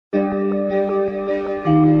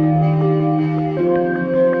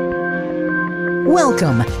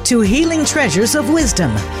Welcome to Healing Treasures of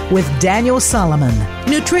Wisdom with Daniel Solomon.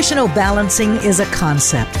 Nutritional balancing is a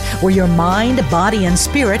concept where your mind, body, and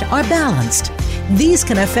spirit are balanced. These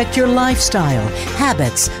can affect your lifestyle,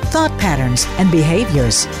 habits, thought patterns, and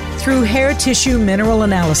behaviors. Through hair tissue mineral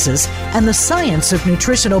analysis and the science of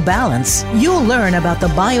nutritional balance, you'll learn about the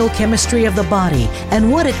biochemistry of the body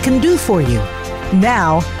and what it can do for you.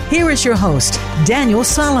 Now, here is your host, Daniel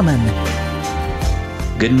Solomon.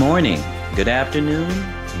 Good morning, good afternoon,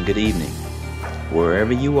 and good evening,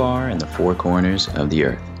 wherever you are in the four corners of the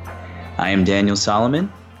earth. I am Daniel Solomon,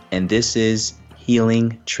 and this is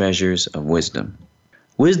Healing Treasures of Wisdom.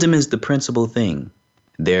 Wisdom is the principal thing,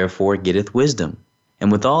 therefore getteth wisdom,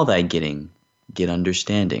 and with all thy getting, get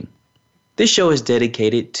understanding. This show is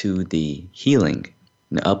dedicated to the healing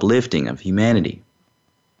and uplifting of humanity,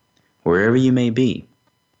 wherever you may be.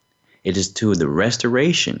 It is to the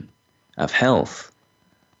restoration of health,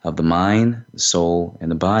 of the mind, the soul, and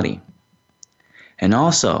the body. And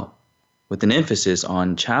also with an emphasis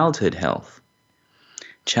on childhood health,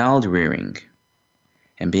 child rearing,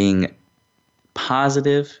 and being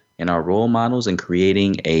positive in our role models and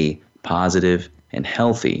creating a positive and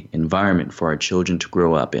healthy environment for our children to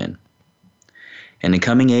grow up in. In the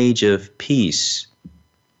coming age of peace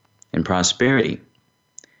and prosperity,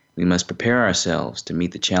 we must prepare ourselves to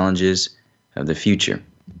meet the challenges of the future.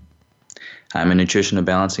 I'm a nutritional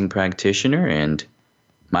balancing practitioner, and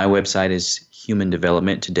my website is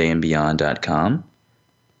humandevelopmenttodayandbeyond.com.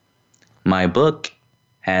 My book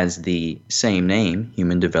has the same name,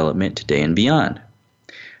 Human Development Today and Beyond.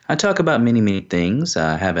 I talk about many things.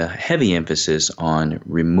 I have a heavy emphasis on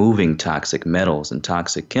removing toxic metals and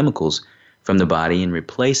toxic chemicals from the body and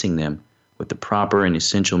replacing them with the proper and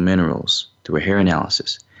essential minerals through a hair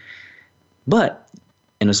analysis. But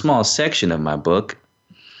in a small section of my book,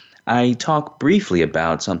 I talk briefly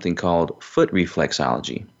about something called foot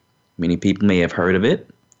reflexology. Many people may have heard of it.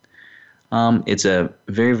 It's a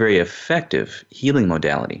very effective healing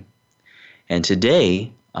modality. And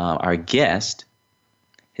today, our guest,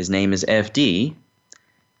 his name is FD.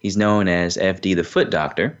 He's known as FD the Foot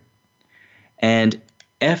Doctor. And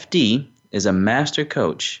FD is a master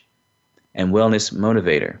coach and wellness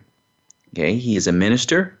motivator. Okay, he is a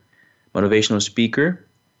minister, motivational speaker,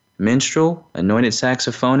 minstrel, anointed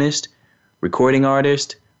saxophonist, recording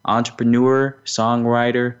artist, entrepreneur,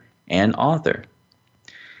 songwriter, and author.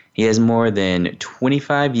 He has more than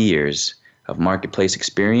 25 years of marketplace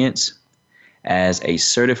experience as a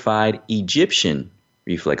certified Egyptian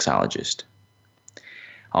reflexologist.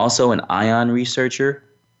 Also an ion researcher,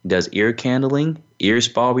 does ear candling, ear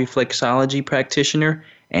spa reflexology practitioner,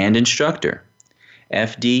 and instructor.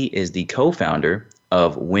 FD is the co-founder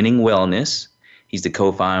of Winning Wellness. He's the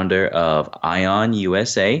co-founder of Ion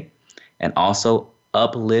USA and also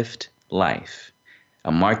Uplift Life,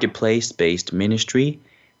 a marketplace-based ministry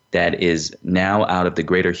that is now out of the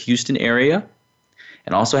greater Houston area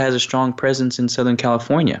and also has a strong presence in Southern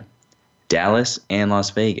California, Dallas, and Las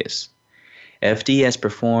Vegas. FD has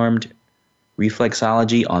performed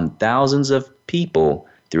reflexology on thousands of people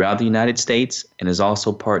throughout the United States and has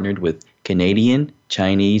also partnered with Canadian,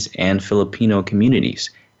 Chinese, and Filipino communities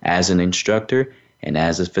as an instructor and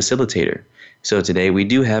as a facilitator. So today we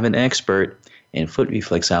do have an expert in foot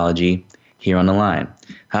reflexology here on the line.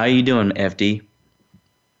 How are you doing, FD?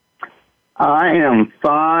 I am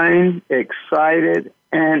fine, excited,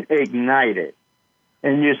 and ignited.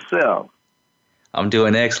 And yourself? I'm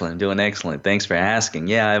doing excellent. Thanks for asking.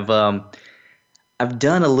 Yeah, I've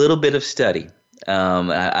done a little bit of study.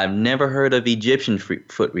 I've never heard of Egyptian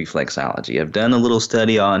foot reflexology. I've done a little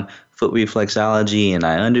study on foot reflexology, and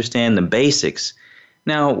I understand the basics.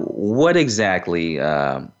 Now, what exactly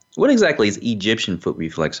is Egyptian foot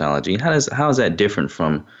reflexology? How is that different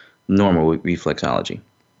from normal reflexology?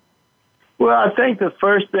 Well, I think the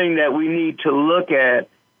first thing that we need to look at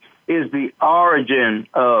is the origin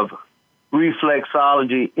of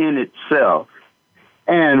reflexology in itself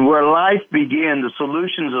and where life began, the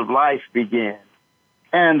solutions of life began.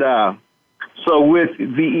 And so with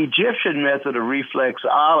the Egyptian method of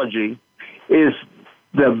reflexology is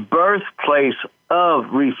the birthplace of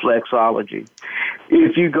reflexology.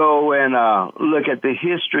 If you go and look at the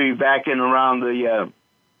history back in around the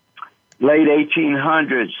late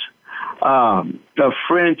 1800s, a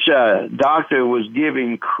French doctor was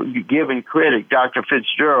giving credit, Dr.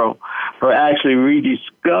 Fitzgerald, for actually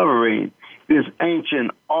rediscovering this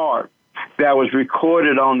ancient art that was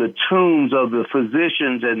recorded on the tombs of the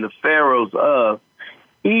physicians and the pharaohs of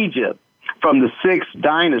Egypt from the 6th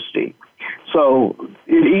dynasty. So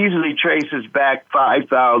it easily traces back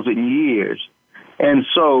 5,000 years. And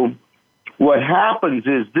so what happens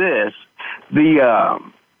is this,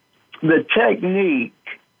 the technique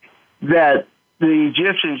that the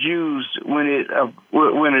Egyptians used when it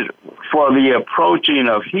for the approaching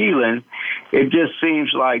of healing, it just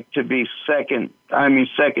seems like to be second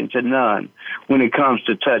to none when it comes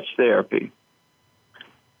to touch therapy.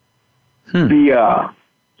 The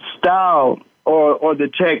style or the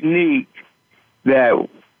technique that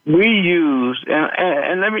we use,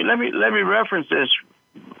 and let me reference this,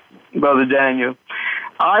 Brother Daniel.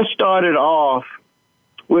 I started off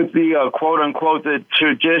with the quote-unquote the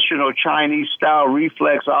traditional Chinese style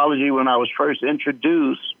reflexology when I was first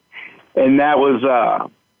introduced, and that was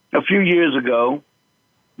a few years ago.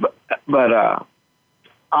 But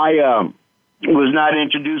I was not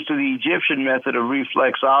introduced to the Egyptian method of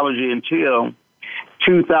reflexology until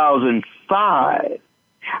 2005.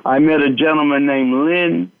 I met a gentleman named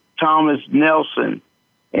Lynn Thomas Nelson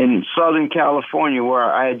in Southern California, where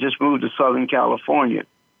I had just moved to Southern California.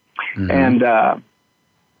 Mm-hmm. And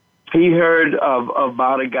he heard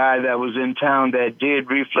about a guy that was in town that did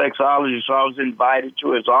reflexology, so I was invited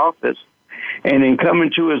to his office. And in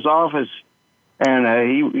coming to his office, and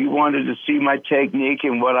he wanted to see my technique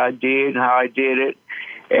and what I did and how I did it.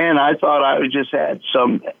 And I thought I just had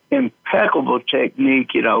some impeccable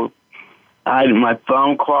technique, you know. My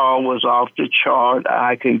thumb crawl was off the chart.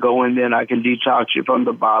 I can go in there and I can detox you from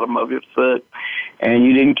the bottom of your foot. And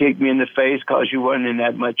you didn't kick me in the face because you weren't in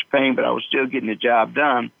that much pain, but I was still getting the job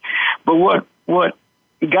done. But what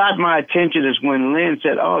got my attention is when Lynn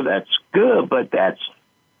said, "Oh, that's good, but that's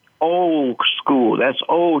old school. That's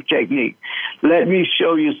old technique. Let me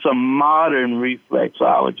show you some modern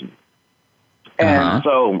reflexology." And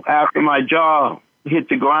so after my jaw hit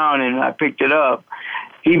the ground and I picked it up,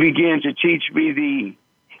 he began to teach me the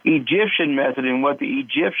Egyptian method and what the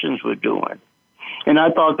Egyptians were doing. And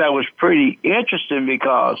I thought that was pretty interesting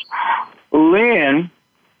because Lynn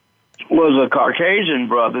was a Caucasian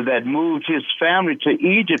brother that moved his family to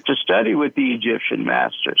Egypt to study with the Egyptian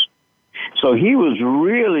masters. So he was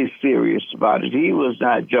really serious about it. He was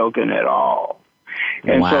not joking at all.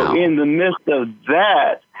 And so in the midst of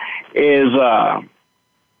that is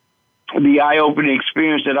the eye-opening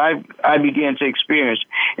experience that I began to experience.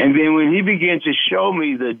 And then when he began to show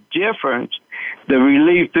me the difference, the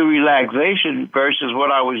relief through relaxation versus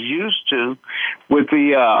what I was used to with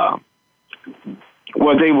the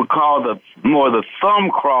what they would call the thumb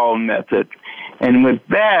crawl method. And with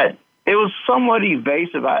that, it was somewhat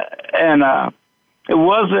evasive, and it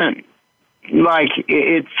wasn't like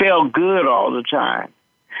it felt good all the time.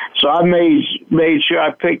 So I made sure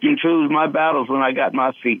I picked and chose my battles when I got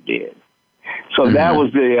my feet dead. So that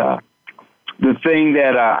was the thing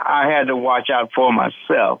that I had to watch out for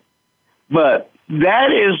myself. But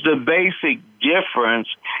that is the basic difference.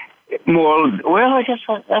 I guess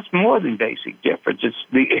that's more than basic difference.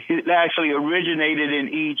 It actually originated in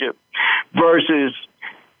Egypt versus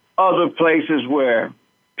other places where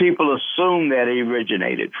people assume that it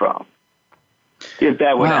originated from, if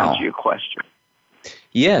that would answer your question.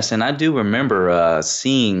 Yes, and I do remember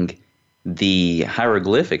seeing the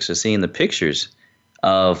hieroglyphics or seeing the pictures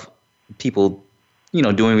of people,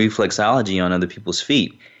 doing reflexology on other people's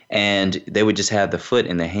feet. And they would just have the foot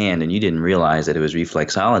in the hand, and you didn't realize that it was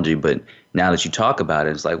reflexology. But now that you talk about it,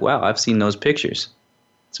 it's like, wow, I've seen those pictures.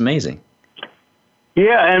 It's amazing.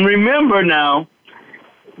 Yeah, and remember now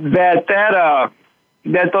that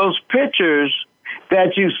those pictures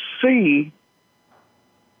that you see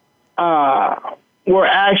were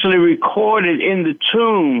actually recorded in the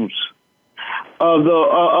tombs of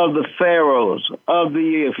the pharaohs, of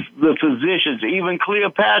the physicians, even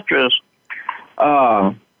Cleopatra's.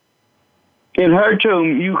 In her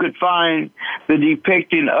tomb, you could find the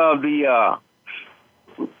depicting of the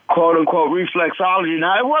quote-unquote reflexology.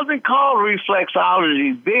 Now, it wasn't called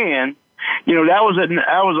reflexology then. That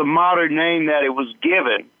was a modern name that it was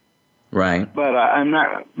given. Right. But I'm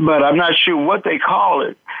not sure what they called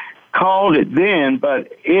it then.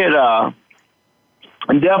 But it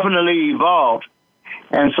definitely evolved.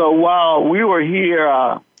 And so while we were here,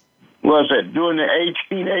 during the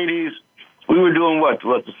 1880s. We were doing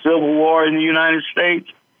the Civil War in the United States.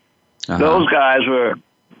 Those guys were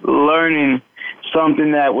learning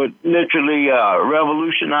something that would literally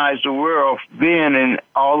revolutionize the world then and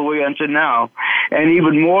all the way until now, and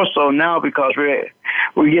even more so now because we're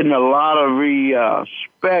getting a lot of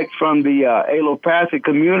respect from the allopathic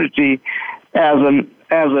community as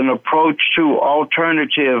an approach to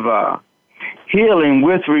alternative healing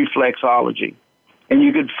with reflexology, and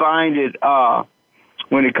you could find it.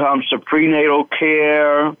 When it comes to prenatal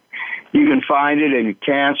care, you can find it in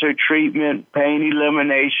cancer treatment, pain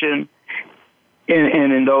elimination,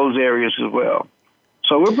 and in those areas as well.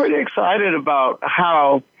 So we're pretty excited about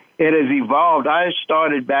how it has evolved. I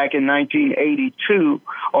started back in 1982,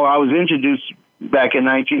 or I was introduced back in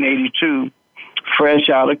 1982, fresh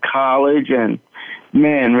out of college and,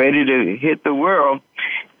 man, ready to hit the world.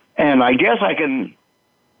 And I guess I can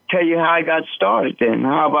tell you how I got started then.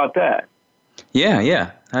 How about that?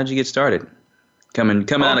 Yeah. How'd you get started? Coming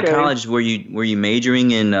out of college, were you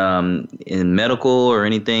majoring in medical or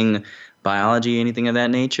anything, biology, anything of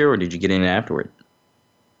that nature, or did you get in afterward?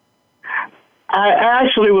 I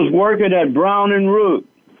actually was working at Brown and Root.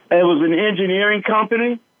 It was an engineering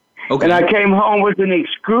company. Okay. And I came home with an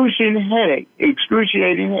excruciating headache.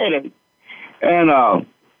 And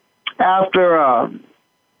after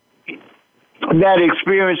that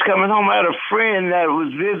experience coming home, I had a friend that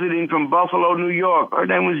was visiting from Buffalo, New York. Her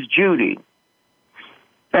name was Judy.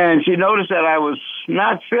 And she noticed that I was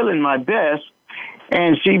not feeling my best.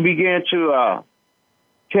 And she began to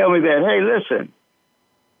tell me that, hey, listen,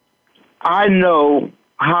 I know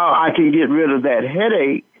how I can get rid of that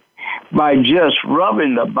headache by just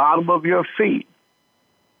rubbing the bottom of your feet.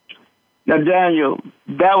 Now, Daniel,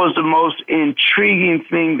 that was the most intriguing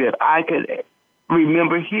thing that I could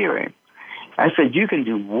remember hearing. I said, you can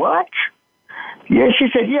do what? Yeah,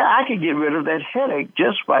 she said, yeah, I can get rid of that headache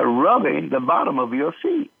just by rubbing the bottom of your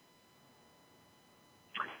feet.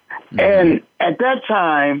 Mm-hmm. And at that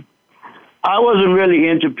time, I wasn't really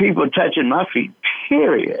into people touching my feet,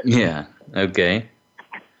 period. Yeah, okay.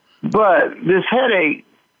 But this headache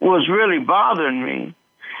was really bothering me.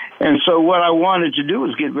 And so what I wanted to do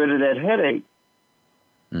was get rid of that headache.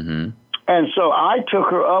 Mm-hmm. And so I took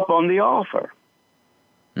her up on the offer.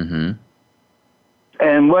 Mm-hmm.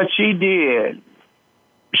 And what she did,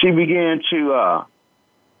 she began to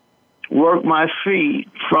work my feet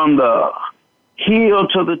from the heel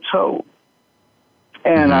to the toe.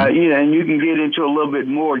 And mm-hmm. And you can get into a little bit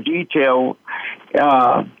more detail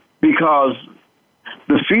because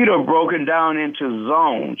the feet are broken down into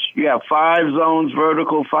zones. You have 5 zones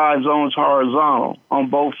vertical, 5 zones horizontal on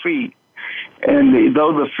both feet. And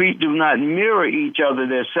though the feet do not mirror each other,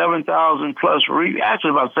 there's 7,000 plus, actually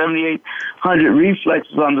about 7,800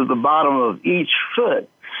 reflexes under the bottom of each foot.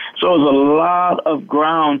 So it's a lot of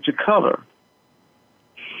ground to cover.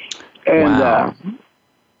 And wow.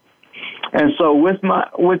 And so with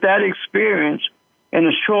that experience, in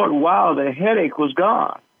a short while, the headache was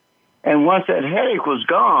gone. And once that headache was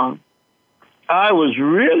gone, I was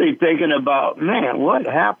really thinking about, man, what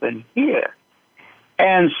happened here?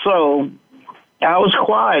 And so I was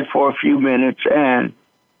quiet for a few minutes, and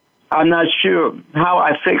I'm not sure how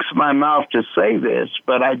I fixed my mouth to say this,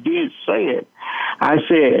 but I did say it. I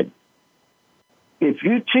said, if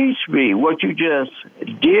you teach me what you just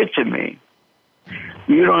did to me,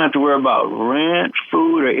 you don't have to worry about rent,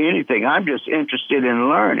 food, or anything. I'm just interested in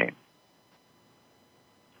learning.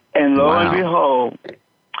 And lo and behold,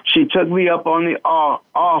 she took me up on the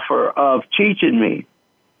offer of teaching me.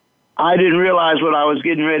 I didn't realize what I was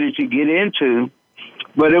getting ready to get into,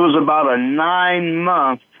 but it was about a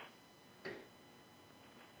 9-month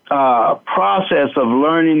process of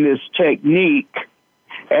learning this technique,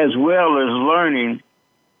 as well as learning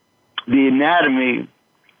the anatomy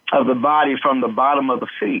of the body from the bottom of the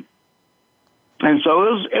feet. And so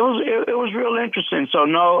it was real interesting. So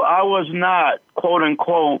no, I was not, quote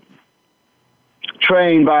unquote,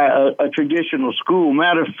 trained by a traditional school.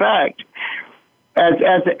 Matter of fact, at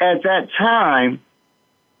that time,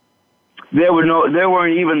 there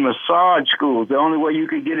weren't even massage schools. The only way you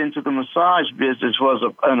could get into the massage business was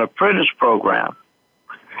an apprentice program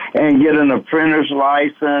and get an apprentice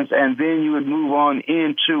license, and then you would move on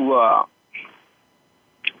into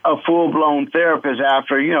a full-blown therapist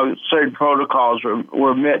after, certain protocols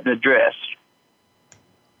were met and addressed.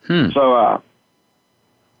 So,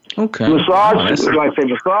 okay. Massage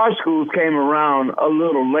schools came around a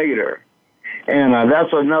little later. And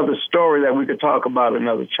that's another story that we could talk about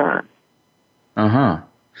another time. Uh-huh.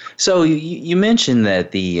 So you mentioned that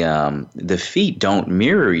the feet don't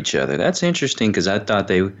mirror each other. That's interesting because I thought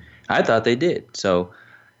they did. So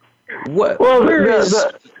what? Well,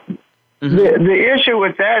 the issue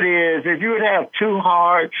with that is if you would have 2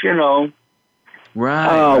 hearts, right,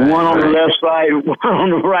 one on the left side, one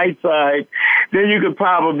on the right side, then you could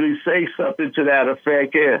probably say something to that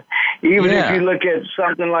effect. Yeah. Even if you look at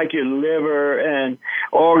something like your liver and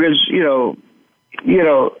organs,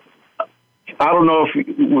 I don't know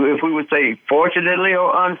if we would say fortunately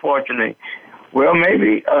or unfortunately. Well,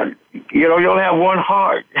 maybe you only have 1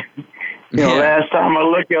 heart. Last time I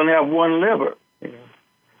looked, you only have 1 liver.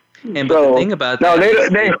 And but the thing about that, I'm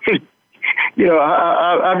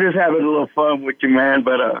just having a little fun with you, man.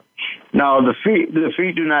 But no, the feet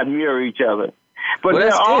do not mirror each other. But well,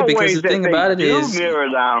 there that's are good, because ways the thing about it is, mirror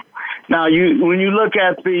now. Now, when you look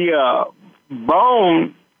at the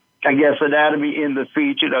bone, I guess, anatomy in the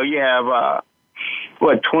feet, you have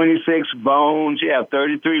 26 bones. You have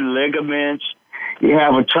 33 ligaments. You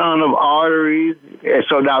have a ton of arteries.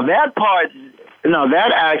 So now that part,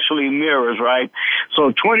 that actually mirrors, right?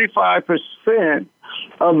 So 25%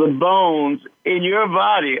 of the bones in your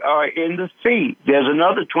body are in the feet. There's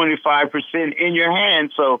another 25% in your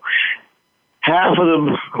hands. So half of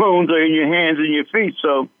the bones are in your hands and your feet.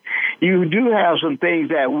 So you do have some things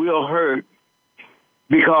that will hurt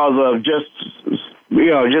because of just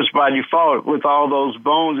by default with all those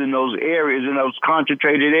bones in those areas, in those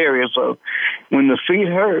concentrated areas. So when the feet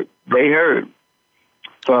hurt, they hurt.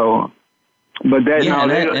 So, but they do not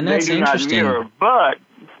mirror. But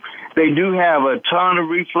they do have a ton of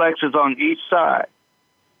reflexes on each side.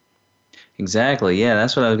 Exactly. Yeah,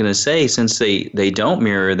 that's what I was going to say. Since they don't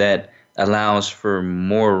mirror, that allows for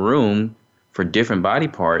more room for different body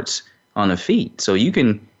parts on the feet. So you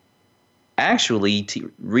can actually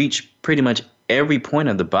reach pretty much every point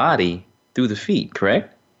of the body through the feet,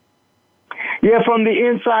 correct? Yeah, from the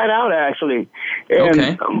inside out, actually. And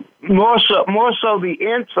okay. More so the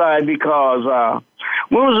inside, because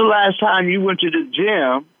when was the last time you went to the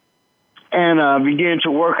gym and began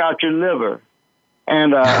to work out your liver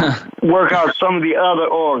and work out some of the other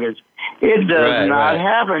organs? It does not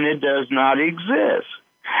happen. It does not exist.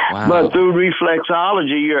 Wow. But through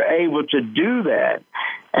reflexology, you're able to do that.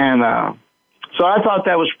 And so I thought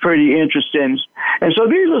that was pretty interesting. And so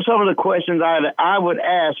these are some of the questions I would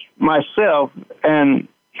ask myself. And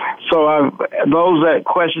so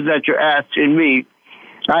questions that you're asking me,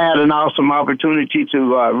 I had an awesome opportunity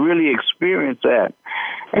to really experience that.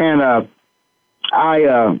 And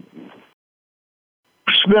I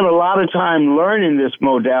spent a lot of time learning this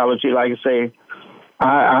modality. Like I say,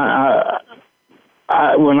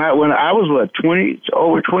 when I was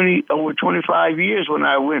over 25 years when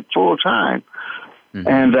I went full time,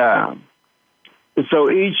 and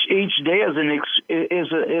so each day is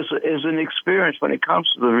an experience when it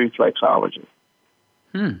comes to the reflexology.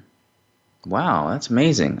 Wow, that's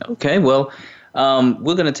amazing. Okay, well,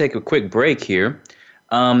 we're going to take a quick break here.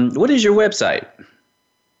 What is your website?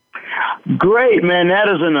 Great, man. That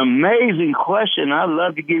is an amazing question. I'd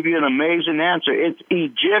love to give you an amazing answer. It's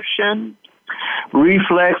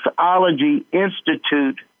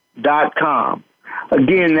EgyptianReflexologyInstitute.com.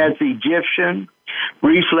 Again, that's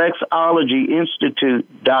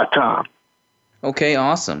EgyptianReflexologyInstitute.com. Okay,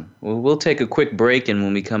 awesome. Well, we'll take a quick break, and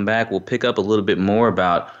when we come back, we'll pick up a little bit more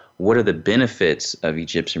about what are the benefits of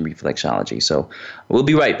Egyptian reflexology. So we'll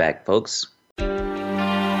be right back, folks.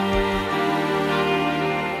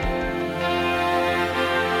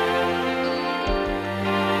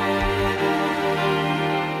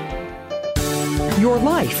 Your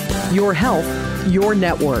life, your health, your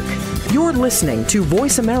network. You're listening to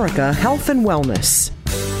Voice America Health and Wellness.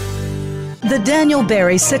 The Daniel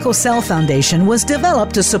Berry Sickle Cell Foundation was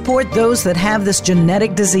developed to support those that have this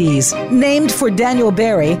genetic disease. Named for Daniel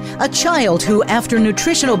Berry, a child who, after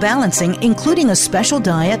nutritional balancing, including a special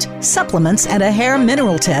diet, supplements, and a hair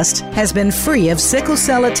mineral test, has been free of sickle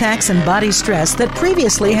cell attacks and body stress that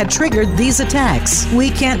previously had triggered these attacks. We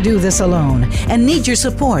can't do this alone and need your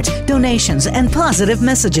support, donations, and positive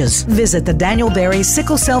messages. Visit the Daniel Berry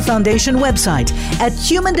Sickle Cell Foundation website at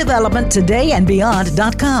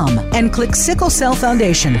humandevelopmenttodayandbeyond.com and click Sickle Cell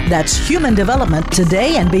Foundation. That's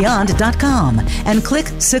humandevelopmenttodayandbeyond.com and click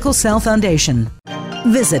Sickle Cell Foundation.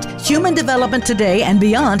 Visit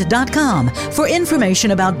humandevelopmenttodayandbeyond.com for information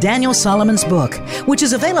about Daniel Solomon's book, which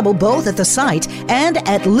is available both at the site and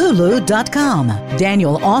at lulu.com.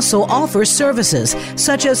 Daniel also offers services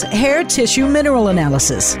such as hair tissue mineral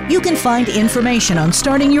analysis. You can find information on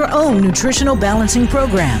starting your own nutritional balancing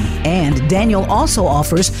program. And Daniel also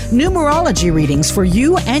offers numerology readings for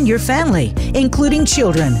you and your family, including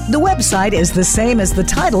children. The website is the same as the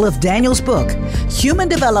title of Daniel's book,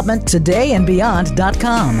 humandevelopmenttodayandbeyond.com.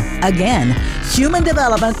 Again,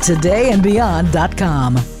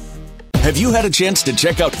 humandevelopmenttodayandbeyond.com. Have you had a chance to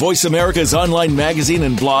check out Voice America's online magazine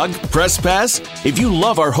and blog, Press Pass? If you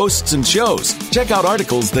love our hosts and shows, check out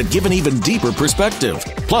articles that give an even deeper perspective.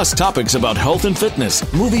 Plus topics about health and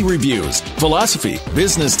fitness, movie reviews, philosophy,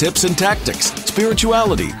 business tips and tactics,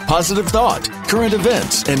 spirituality, positive thought, current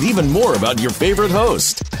events, and even more about your favorite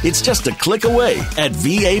host. It's just a click away at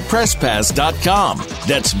vapresspass.com.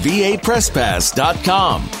 That's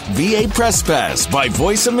vapresspass.com. VA Press Pass by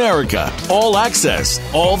Voice America. All access,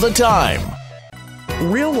 all the time.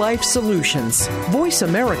 Real life solutions. Voice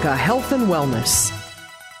America Health and Wellness.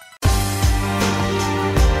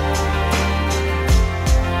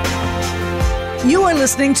 You are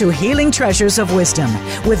listening to Healing Treasures of Wisdom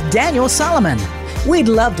with Daniel Solomon. We'd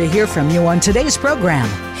love to hear from you on today's program.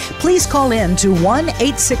 Please call in to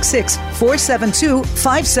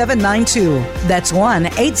 1-866-472-5792. That's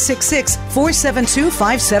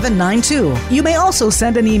 1-866-472-5792. You may also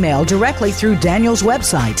send an email directly through Daniel's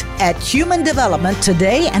website at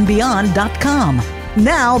humandevelopmenttodayandbeyond.com.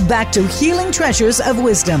 Now back to Healing Treasures of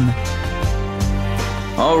Wisdom.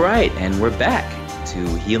 All right, and we're back to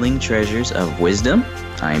Healing Treasures of Wisdom.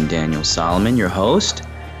 I'm Daniel Solomon, your host,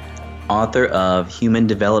 author of Human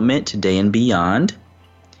Development Today and Beyond.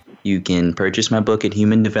 You can purchase my book at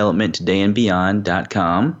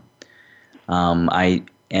humandevelopmenttodayandbeyond.com. I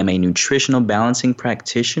am a nutritional balancing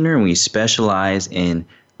practitioner, and we specialize in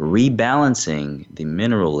rebalancing the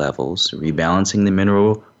mineral levels, rebalancing the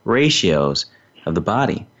mineral ratios of the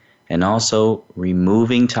body, and also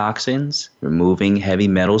removing toxins, removing heavy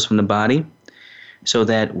metals from the body so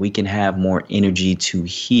that we can have more energy to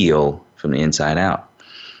heal from the inside out.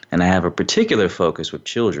 And I have a particular focus with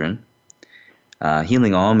children,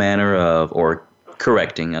 healing all manner of, or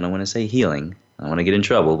correcting, I don't want to say healing, I don't want to get in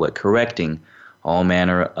trouble, but correcting all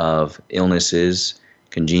manner of illnesses,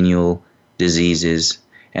 congenital diseases,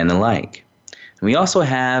 and the like. And we also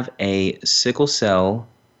have a sickle cell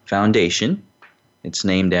foundation. It's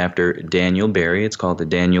named after Daniel Berry. It's called the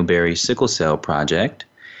Daniel Berry Sickle Cell Project.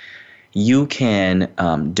 You can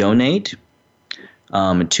donate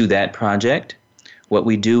to that project. What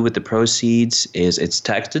we do with the proceeds is it's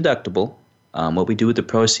tax deductible. What we do with the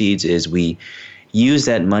proceeds is we use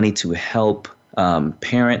that money to help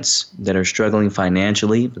parents that are struggling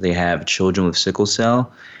financially. They have children with sickle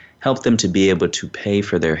cell. Help them to be able to pay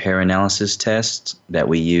for their hair analysis tests that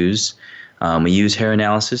we use. We use hair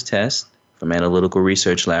analysis tests from Analytical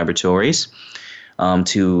Research Laboratories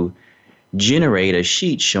to generate a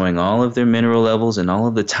sheet showing all of their mineral levels and all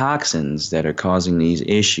of the toxins that are causing these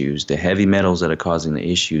issues, the heavy metals that are causing the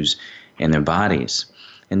issues in their bodies.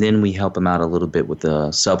 And then we help them out a little bit with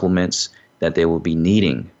the supplements that they will be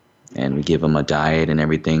needing. And we give them a diet and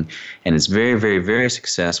everything. And it's very, very, very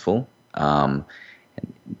successful.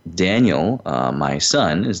 Daniel, my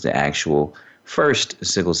son, is the actual first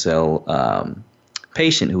sickle cell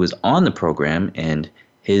patient who was on the program, and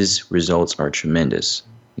his results are tremendous.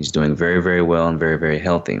 He's doing very, very well and very, very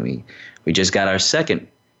healthy. We just got our second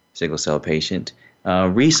sickle cell patient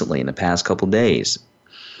recently in the past couple days.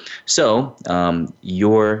 So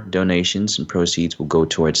your donations and proceeds will go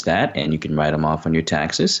towards that, and you can write them off on your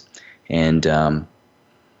taxes. And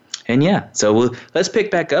yeah, so let's pick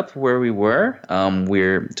back up where we were.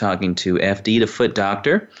 We're talking to FD, the foot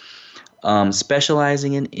doctor,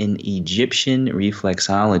 specializing in Egyptian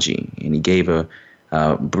reflexology, and he gave a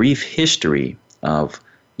brief history of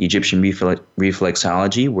Egyptian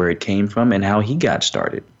reflexology, where it came from, and how he got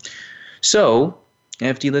started. So,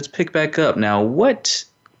 FD, let's pick back up. Now, what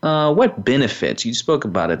benefits, you spoke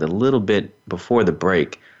about it a little bit before the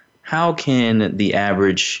break, how can the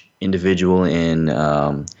average individual in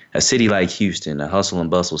a city like Houston, a hustle and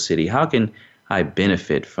bustle city, how can I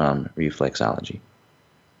benefit from reflexology?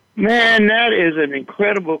 Man, that is an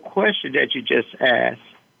incredible question that you just asked.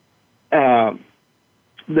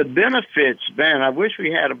 The benefits, man, I wish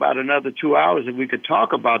we had about another 2 hours and we could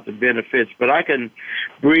talk about the benefits, but I can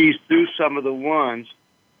breeze through some of the ones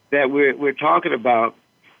that we're talking about.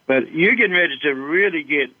 But you're getting ready to really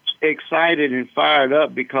get excited and fired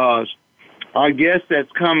up, because our guest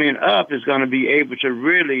that's coming up is going to be able to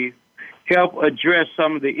really help address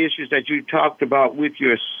some of the issues that you talked about with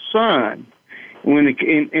your son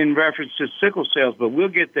in reference to sickle cells. But we'll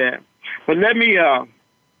get there. But let me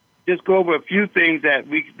just go over a few things that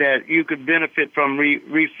you could benefit from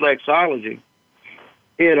reflexology.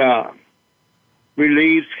 It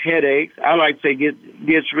relieves headaches. I like to say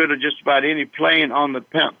gets rid of just about any pain on the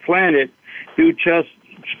planet through touch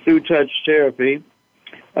therapy.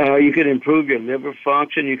 You can improve your liver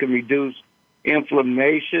function. You can reduce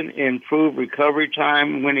inflammation, improve recovery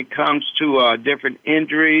time when it comes to different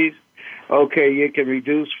injuries. Okay, you can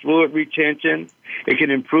reduce fluid retention. It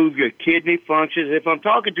can improve your kidney functions. If I'm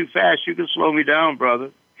talking too fast, you can slow me down,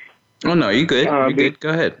 brother. Oh, no, you're good. You're good.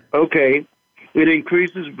 Go ahead. Okay. It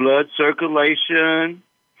increases blood circulation.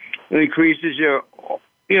 It increases your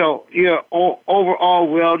overall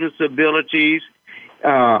wellness abilities.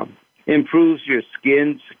 Improves your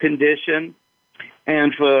skin's condition.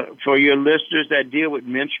 And for your listeners that deal with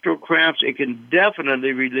menstrual cramps, it can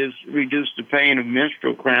definitely reduce the pain of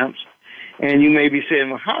menstrual cramps. And you may be saying,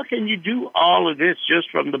 well, how can you do all of this just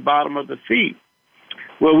from the bottom of the feet?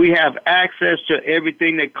 Well, we have access to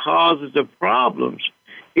everything that causes the problems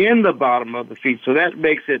in the bottom of the feet. So that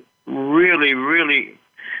makes it really, really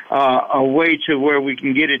a way to where we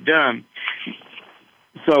can get it done,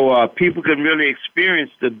 so people can really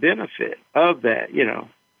experience the benefit of that.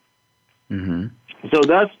 Mm-hmm. So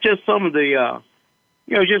that's just some of the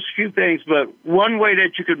just a few things. But one way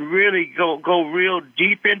that you could really go real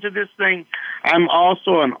deep into this thing, I'm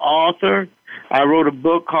also an author. I wrote a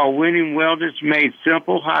book called Winning Wellness Made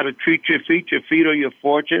Simple, How to Treat Your Feet or Your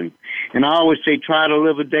Fortune. And I always say, try to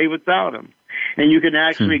live a day without them. And you can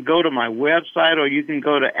actually go to my website, or you can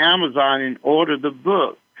go to Amazon and order the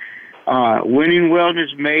book, Winning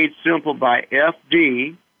Wellness Made Simple by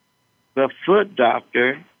F.D., the Foot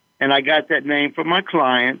Doctor. And I got that name from my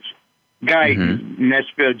clients, Guyton, and that's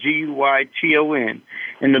spelled Guyton.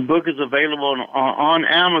 And the book is available on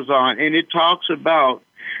Amazon, and it talks about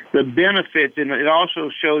the benefits, and it also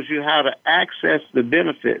shows you how to access the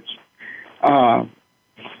benefits. So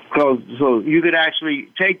you could actually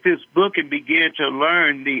take this book and begin to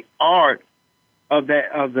learn the art of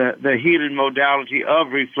the healing modality of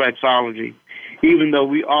reflexology, even though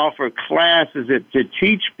we offer classes to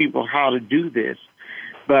teach people how to do this.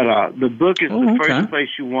 But the book is the first place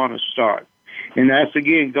you want to start. And that's,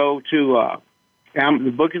 again, go to,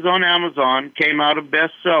 the book is on Amazon, came out a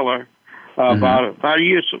bestseller about a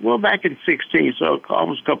year, back in 2016, so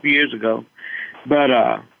almost a couple years ago. But,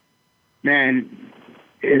 man,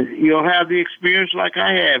 you'll have the experience like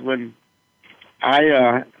I had when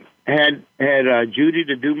I had Judy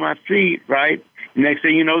to do my feet, right? Next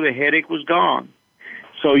thing you know, the headache was gone.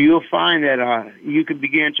 So you'll find that you can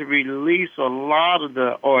begin to release address a lot of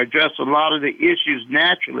the issues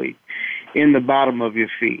naturally in the bottom of your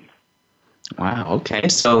feet. Wow. Okay.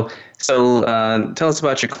 So tell us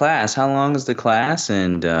about your class. How long is the class,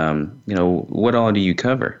 and what all do you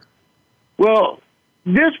cover? Well,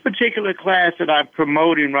 this particular class that I'm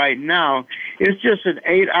promoting right now is just an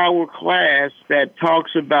 8-hour class that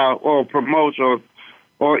talks about or promotes or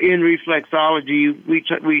in reflexology. We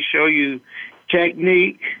show you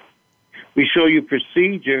technique, we show you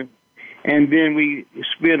procedure, and then we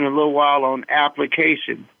spend a little while on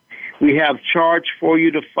application. We have charts for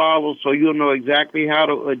you to follow so you'll know exactly how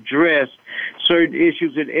to address certain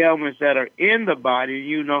issues and ailments that are in the body, and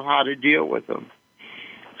you know how to deal with them.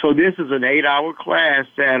 So this is an 8-hour class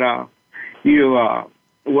that you're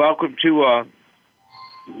welcome to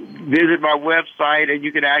visit my website, and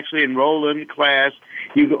you can actually enroll in the class.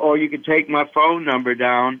 You can take my phone number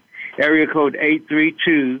down, area code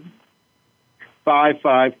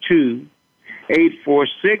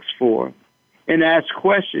 832-552-8464, and ask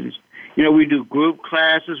questions. We do group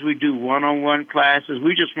classes, we do one-on-one classes.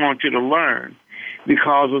 We just want you to learn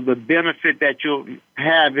because of the benefit that you'll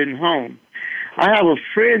have in home. I have a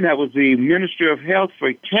friend that was the Minister of Health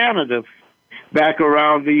for Canada back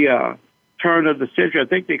around the turn of the century. I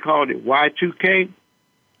think they called it Y2K.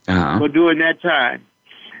 So during that time.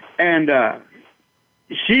 And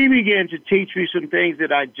she began to teach me some things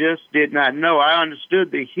that I just did not know. I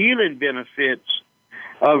understood the healing benefits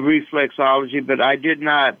of reflexology, but I did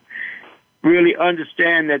not really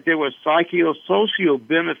understand that there were psychosocial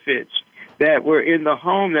benefits that were in the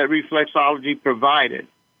home that reflexology provided.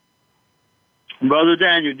 Brother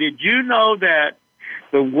Daniel, did you know that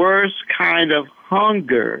the worst kind of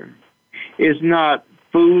hunger is not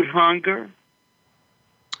food hunger?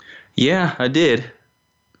 Yeah, I did.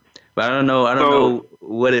 But I don't know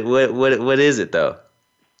what is it though?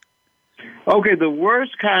 Okay, the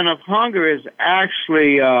worst kind of hunger is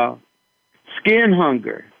actually skin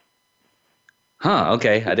hunger. Huh,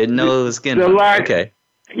 okay. I didn't know it was skin hunger. Okay.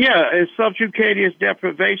 Yeah, it's subcutaneous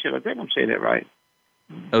deprivation. I think I'm saying that right.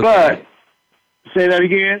 Okay. But say that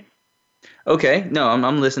again. Okay. No,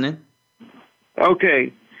 I'm listening.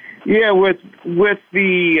 Okay. Yeah, with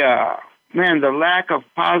the the lack of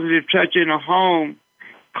positive touch in a home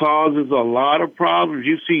causes a lot of problems.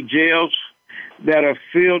 You see jails that are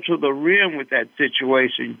filled to the rim with that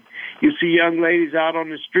situation. You see young ladies out on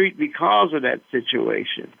the street because of that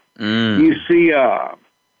situation. You see,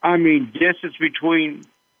 distance between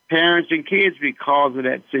parents and kids because of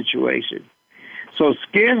that situation. So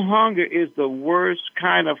skin hunger is the worst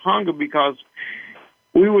kind of hunger because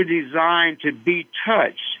we were designed to be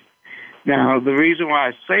touched. Now, the reason why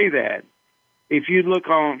I say that, if you look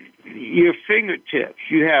on your fingertips,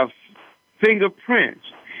 you have fingerprints.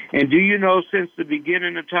 And do you know since the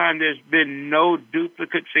beginning of time there's been no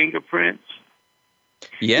duplicate fingerprints?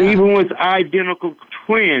 Yeah. Even with identical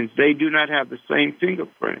twins, they do not have the same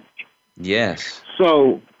fingerprint. Yes.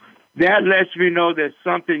 So that lets me know there's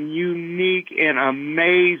something unique and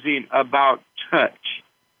amazing about touch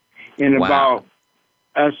and about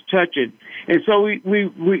us touching. And so we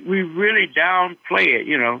really downplay it,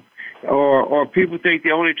 Or people think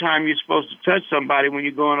the only time you're supposed to touch somebody when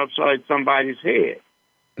you're going upside somebody's head.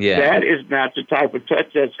 Yeah. That is not the type of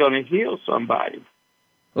touch that's going to heal somebody.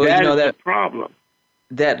 Well, that you know, is that the problem.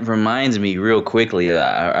 That reminds me real quickly.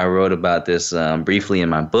 I wrote about this briefly in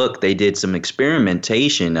my book. They did some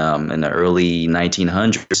experimentation in the early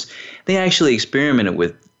 1900s. They actually experimented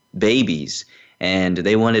with babies, and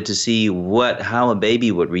they wanted to see how a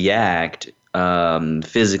baby would react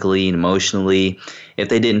physically and emotionally if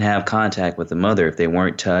they didn't have contact with the mother, if they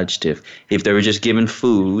weren't touched, if they were just given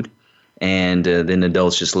food, and then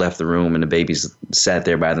adults just left the room and the babies sat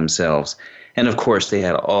there by themselves. And of course, they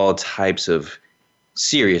had all types of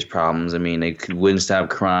serious problems. I mean, they wouldn't stop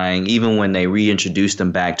crying. Even when they reintroduced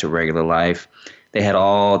them back to regular life, they had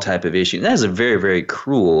all type of issues. That's a very, very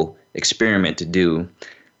cruel experiment to do.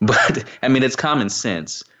 But, I mean, it's common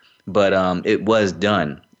sense. But it was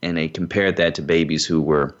done, and they compared that to babies who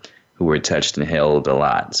were touched and held a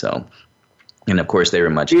lot. So, and of course, they were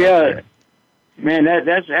much healthier. Man,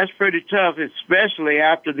 that's pretty tough, especially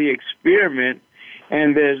after the experiment,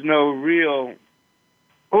 and there's no real.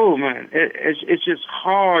 Oh man, it's just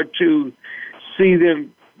hard to see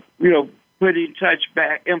them, putting touch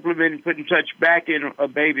back in a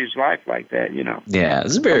baby's life like that. Yeah,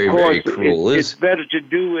 it's very, very cruel. It's better to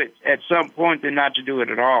do it at some point than not to do it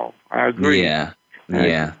at all. I agree. Yeah.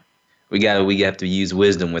 We have to use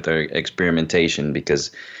wisdom with our experimentation,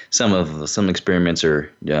 because some experiments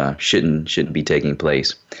shouldn't be taking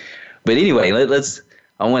place. But anyway,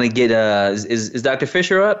 I want to get is Dr.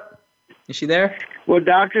 Fisher up? Is she there? Well,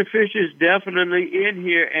 Dr. Fisher is definitely in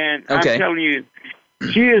here, and okay. I'm telling you,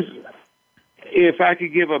 she is. If I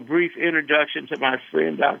could give a brief introduction to my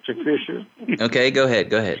friend, Dr. Fisher. Okay, go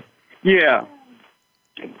ahead. Yeah.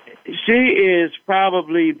 She is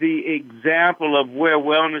probably the example of where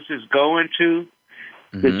wellness is going to.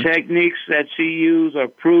 Mm-hmm. The techniques that she uses are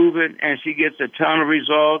proven, and she gets a ton of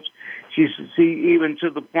results. She even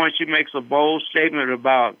to the point she makes a bold statement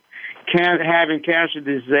about having cancer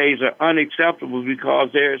these days are unacceptable, because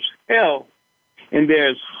there's help and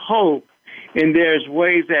there's hope and there's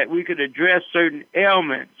ways that we could address certain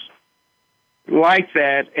ailments like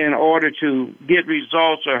that in order to get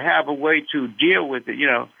results or have a way to deal with it,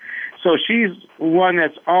 So she's one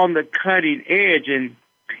that's on the cutting edge. And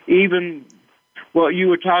even what you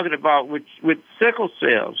were talking about with sickle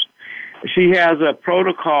cells, she has a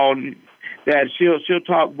protocol that she'll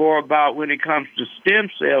talk more about when it comes to stem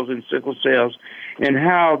cells and sickle cells, and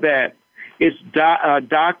how that it's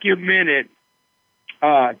documented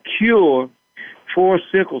cure for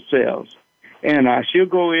sickle cells. And she'll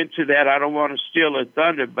go into that. I don't want to steal her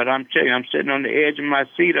thunder, but I'm telling you, I'm sitting on the edge of my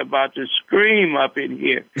seat about to scream up in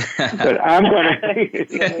here. But I'm going to...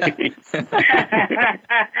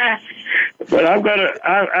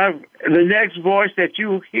 the next voice that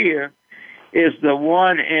you hear is the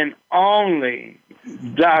one and only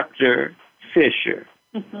Dr. Fisher.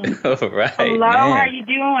 All right. Hello, man. How are you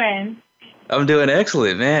doing? I'm doing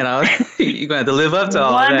excellent, man. You're going to have to live up to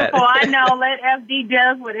all that. Wonderful. I know. Let FD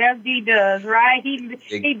does what FD does, right?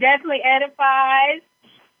 He definitely edifies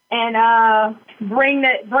and bring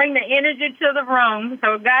the energy to the room.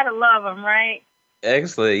 So gotta love him, right?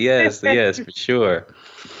 Excellent. Yes, for sure.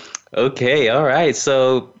 Okay. All right.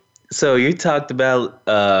 So you talked about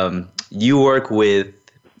you work with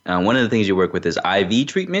one of the things you work with is IV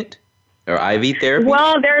treatment. Or IV therapy?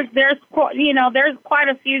 Well, there's quite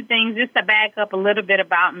a few things. Just to back up a little bit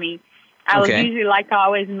about me, I would usually like to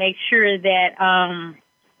always make sure that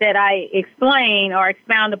that I explain or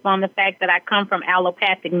expound upon the fact that I come from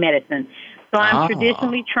allopathic medicine. So I'm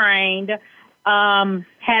traditionally trained,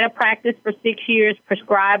 had a practice for 6 years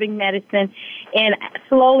prescribing medicine, and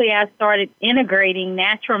slowly I started integrating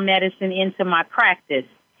natural medicine into my practice.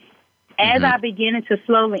 As I began to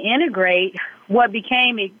slowly integrate, what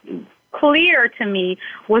became clear to me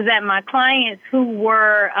was that my clients who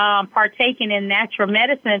were partaking in natural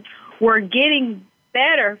medicine were getting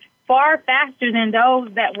better far faster than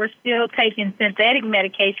those that were still taking synthetic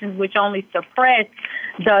medications, which only suppress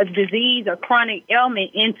the disease or chronic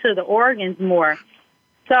ailment into the organs more.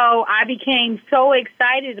 So I became so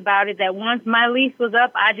excited about it that once my lease was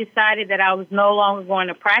up, I decided that I was no longer going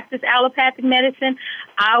to practice allopathic medicine.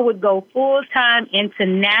 I would go full-time into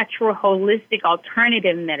natural, holistic,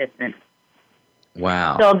 alternative medicine.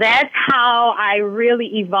 Wow. So that's how I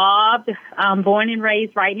really evolved. I'm born and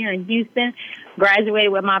raised right here in Houston.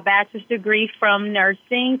 Graduated with my bachelor's degree from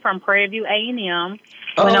nursing from Prairie View A&M.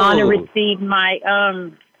 Went on to receive my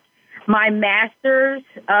my master's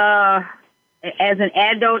as an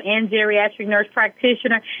adult and geriatric nurse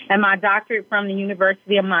practitioner, and my doctorate from the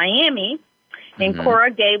University of Miami in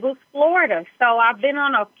Coral Gables, Florida. So I've been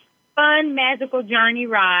on a fun, magical journey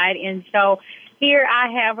ride. And so here I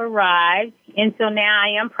have arrived. And so now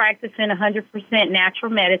I am practicing 100%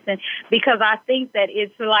 natural medicine because I think that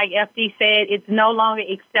it's like FD said, it's no longer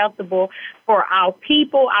acceptable for our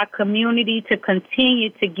people, our community to continue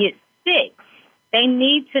to get sick. They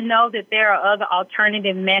need to know that there are other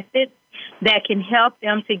alternative methods that can help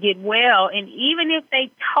them to get well. And even if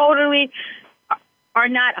they totally are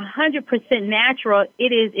not 100% natural,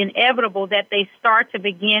 it is inevitable that they start to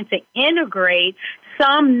begin to integrate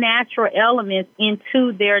some natural elements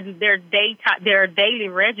into their daily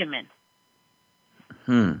regimen.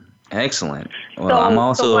 Excellent.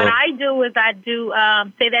 Well, so what I do is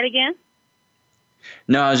say that again?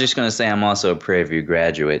 No, I was just going to say I'm also a Prairie View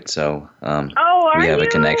graduate, so we have a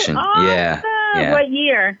connection. Awesome. Yeah. What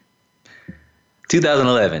year?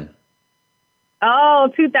 2011.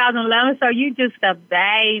 Oh, 2011. So you just a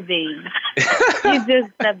baby. You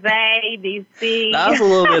just a baby. See, I was a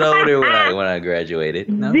little bit older when I graduated.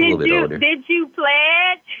 Did you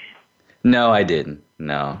pledge? No, I didn't.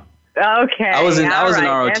 No. Okay. I was in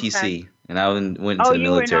ROTC, and I went into the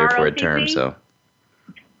military for a term. So.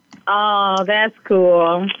 Oh, that's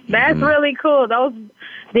cool. That's really cool.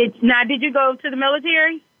 Did you go to the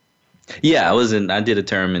military? Yeah, I did a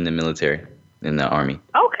term in the military, in the Army.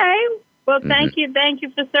 Okay. Well, thank you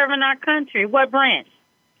for serving our country. What branch?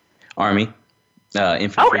 Army,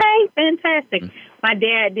 infantry. Okay, fantastic. My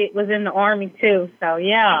dad was in the Army too, so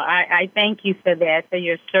yeah, I thank you for that, for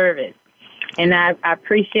your service, and I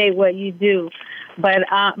appreciate what you do.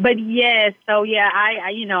 But yes, so yeah,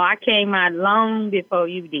 I came out long before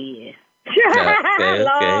you did. Okay.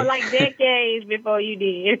 Like decades before you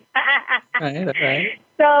did. Right.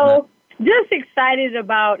 So just excited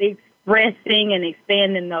about expressing and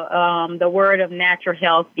expanding the word of natural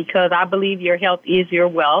health, because I believe your health is your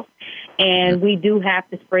wealth, and we do have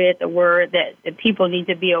to spread the word that people need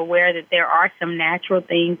to be aware that there are some natural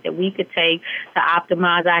things that we could take to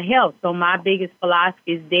optimize our health. So my biggest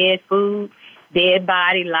philosophy is dead food, dead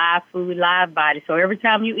body, live food, live body. So every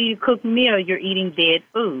time you eat a cooked meal, you're eating dead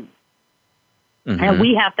food. And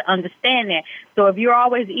we have to understand that. So if you're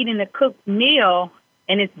always eating a cooked meal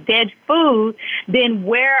and it's dead food, then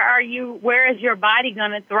where is your body going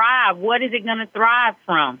to thrive? What is it going to thrive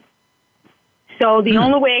from? So the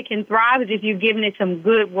only way it can thrive is if you're giving it some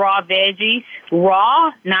good raw veggies,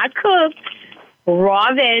 raw, not cooked, raw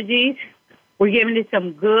veggies. We're giving it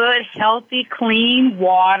some good, healthy, clean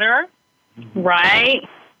water, right?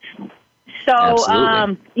 So,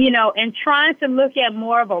 and trying to look at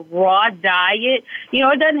more of a raw diet.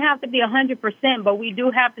 It doesn't have to be 100%, but we do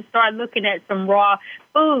have to start looking at some raw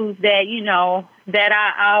foods that, that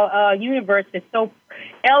our universe is so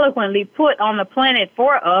eloquently put on the planet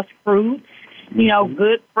for us. Fruits,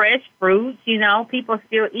 good fresh fruits. People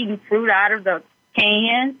still eating fruit out of the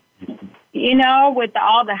can, with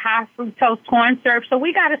all the high fructose corn syrup. So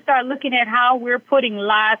we got to start looking at how we're putting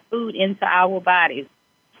live food into our bodies.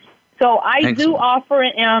 So I do offer,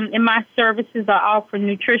 in my services, I offer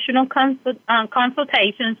nutritional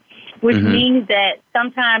consultations, which means that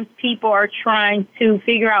sometimes people are trying to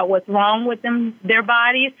figure out what's wrong with their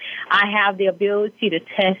bodies. I have the ability to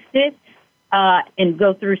test it and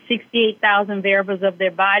go through 68,000 variables of their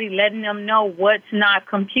body, letting them know what's not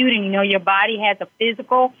computing. Your body has a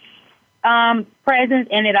physical presence,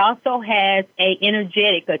 and it also has a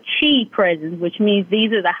energetic, a chi presence, which means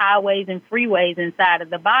these are the highways and freeways inside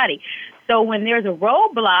of the body. So when there's a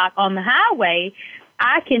roadblock on the highway,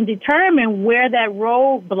 I can determine where that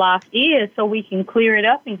roadblock is so we can clear it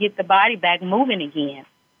up and get the body back moving again.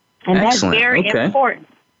 And Excellent. That's very important.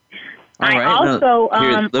 I also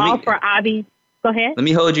offer Abby. Go ahead. Let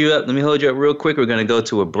me hold you up. Real quick. We're going to go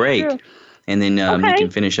to a break, and then you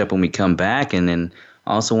can finish up when we come back, and then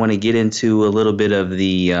I also want to get into a little bit of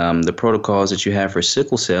the protocols that you have for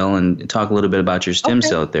sickle cell and talk a little bit about your stem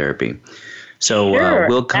cell therapy. So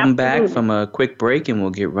we'll come back from a quick break, and we'll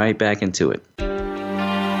get right back into it.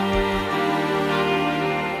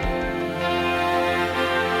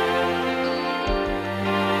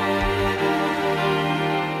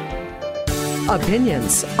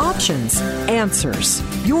 Opinions, options, answers.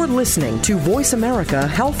 You're listening to Voice America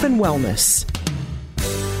Health and Wellness.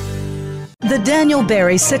 The Daniel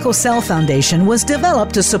Berry Sickle Cell Foundation was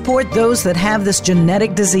developed to support those that have this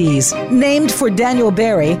genetic disease. Named for Daniel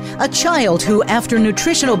Berry, a child who, after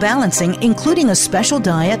nutritional balancing, including a special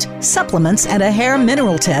diet, supplements, and a hair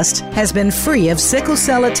mineral test, has been free of sickle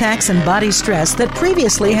cell attacks and body stress that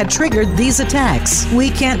previously had triggered these attacks. We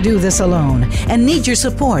can't do this alone and need your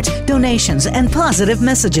support, donations, and positive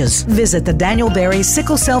messages. Visit the Daniel Berry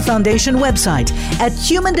Sickle Cell Foundation website at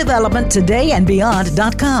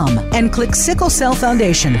humandevelopmenttodayandbeyond.com and click Sickle Cell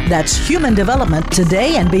Foundation. That's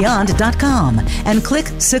humandevelopmenttodayandbeyond.com and click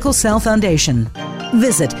Sickle Cell Foundation.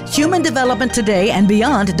 Visit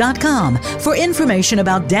humandevelopmenttodayandbeyond.com for information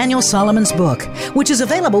about Daniel Solomon's book, which is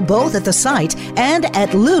available both at the site and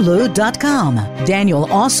at lulu.com.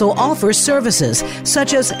 Daniel also offers services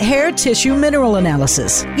such as hair tissue mineral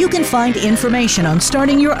analysis. You can find information on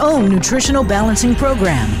starting your own nutritional balancing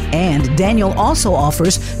program. And Daniel also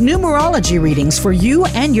offers numerology readings for you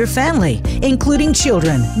and your family, including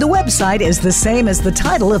children. The website is the same as the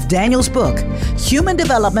title of Daniel's book,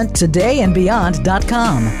 humandevelopmenttodayandbeyond.com.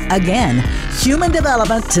 Again,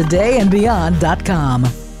 humandevelopmenttodayandbeyond.com.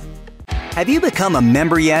 Have you become a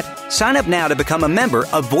member yet? Sign up now to become a member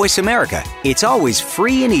of Voice America. It's always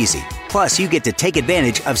free and easy. Plus, you get to take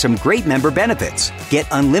advantage of some great member benefits. Get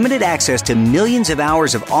unlimited access to millions of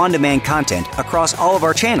hours of on-demand content across all of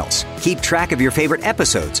our channels. Keep track of your favorite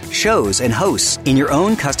episodes, shows, and hosts in your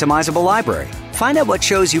own customizable library. Find out what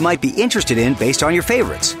shows you might be interested in based on your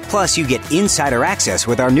favorites. Plus, you get insider access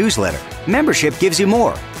with our newsletter. Membership gives you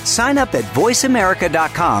more. Sign up at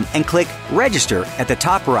voiceamerica.com and click Register at the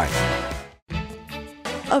top right.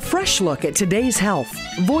 A fresh look at today's health.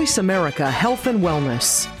 Voice America Health and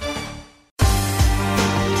Wellness.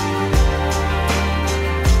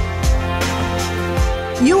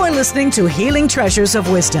 You are listening to Healing Treasures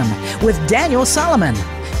of Wisdom with Daniel Solomon.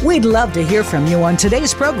 We'd love to hear from you on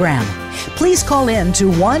today's program. Please call in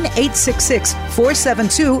to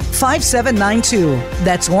 1-866-472-5792.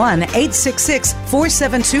 That's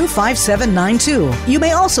 1-866-472-5792. You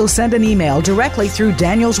may also send an email directly through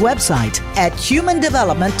Daniel's website at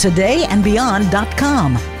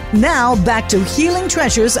humandevelopmenttodayandbeyond.com. Now back to Healing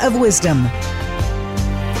Treasures of Wisdom.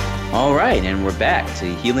 All right, and we're back to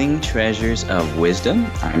Healing Treasures of Wisdom.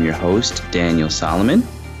 I'm your host, Daniel Solomon.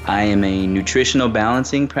 I am a nutritional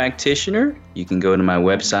balancing practitioner. You can go to my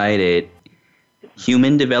website at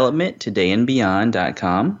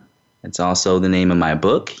humandevelopmenttodayandbeyond.com. That's also the name of my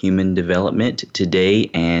book, Human Development Today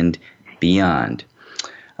and Beyond.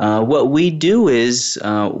 What we do is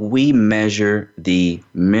we measure the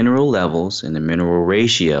mineral levels and the mineral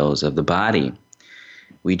ratios of the body.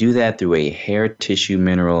 We do that through a hair tissue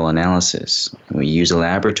mineral analysis. We use a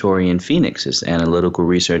laboratory in Phoenix. It's Analytical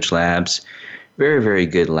Research Labs. Very, very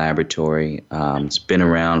good laboratory. It's been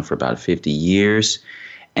around for about 50 years.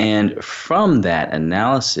 And from that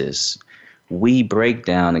analysis, we break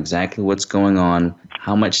down exactly what's going on,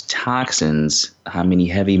 how much toxins, how many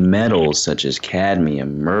heavy metals such as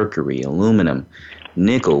cadmium, mercury, aluminum,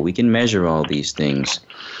 nickel. We can measure all these things.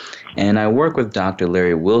 And I work with Dr.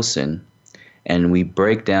 Larry Wilson, and we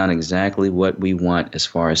break down exactly what we want as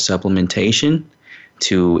far as supplementation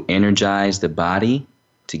to energize the body,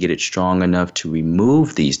 to get it strong enough to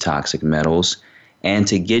remove these toxic metals, and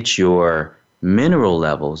to get your mineral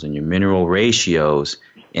levels and your mineral ratios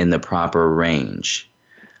in the proper range.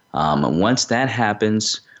 Once that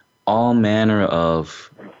happens, all manner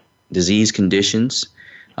of disease conditions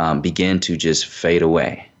begin to just fade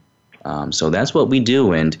away. So that's what we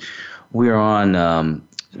do, and we're on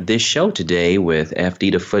this show today with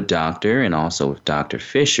FD the Foot Doctor and also with Dr.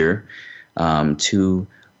 Fisher, two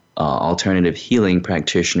alternative healing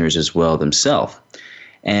practitioners as well themselves.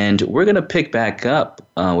 And we're going to pick back up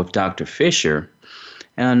with Dr. Fisher,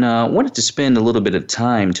 and wanted to spend a little bit of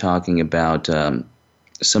time talking about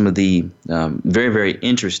some of the very, very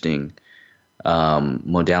interesting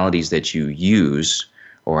modalities that you use,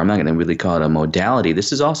 or I'm not going to really call it a modality.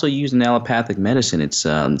 This is also used in allopathic medicine. It's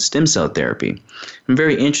stem cell therapy. I'm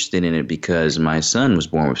very interested in it because my son was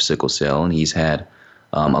born with sickle cell, and he's had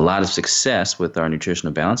a lot of success with our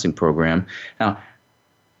nutritional balancing program. Now,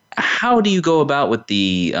 how do you go about with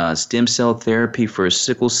the stem cell therapy for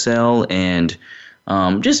sickle cell, and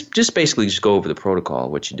just basically just go over the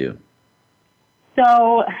protocol, what you do?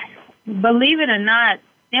 So, believe it or not,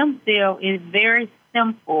 stem cell is very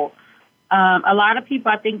simple. A lot of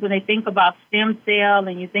people, I think, when they think about stem cell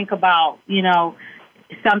and you think about,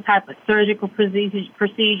 some type of surgical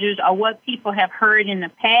procedures, or what people have heard in the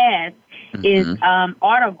past is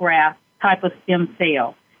autograft type of stem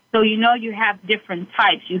cell. So, you have different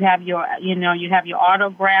types. You have your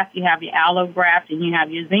autograft, you have your allograft, and you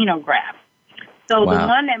have your xenograft. So The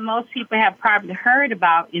one that most people have probably heard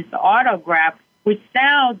about is the autograft, which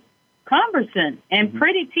sounds cumbersome and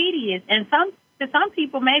pretty tedious, and to some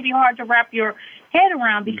people may be hard to wrap your head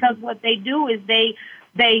around, because what they do is they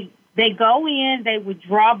go in, they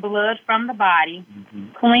withdraw blood from the body,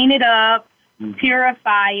 clean it up,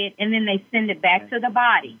 purify it, and then they send it back to the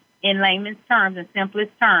body in layman's terms and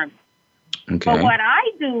simplest terms. Okay. But what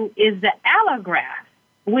I do is the allograft,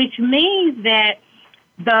 which means that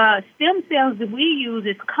the stem cells that we use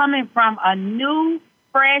is coming from a new,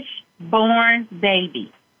 fresh born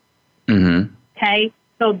baby. Mm-hmm. Okay?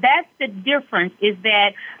 So that's the difference, is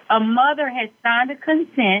that a mother has signed a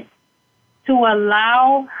consent to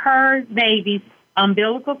allow her baby's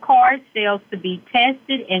umbilical cord cells to be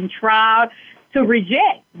tested and tried to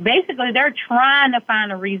reject. Basically, they're trying to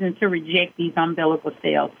find a reason to reject these umbilical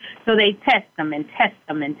cells. So they test them and test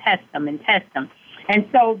them and test them and test them. And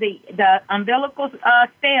so the umbilical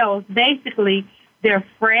cells, basically, they're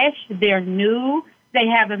fresh, they're new, they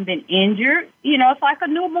haven't been injured. You know, it's like a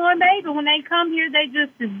newborn baby. When they come here, they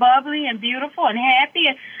just is bubbly and beautiful and happy.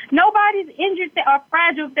 And nobody's injured or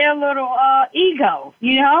fragile their little ego,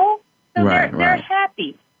 you know? So they're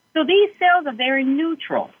happy. So these cells are very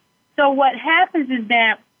neutral. So what happens is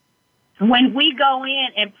that when we go in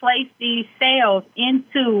and place these cells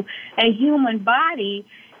into a human body,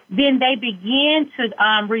 then they begin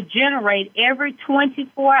to regenerate every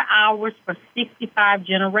 24 hours for 65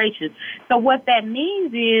 generations. So what that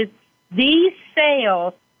means is these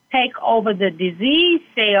cells take over the disease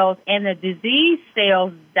cells, and the disease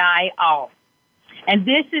cells die off. And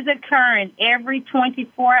this is occurring every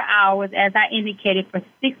 24 hours, as I indicated, for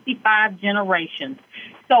 65 generations.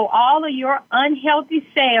 So all of your unhealthy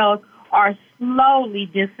cells are slowly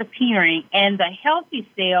disappearing, and the healthy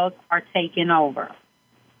cells are taking over.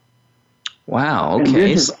 Wow, okay. And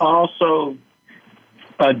this is also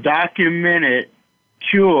a documented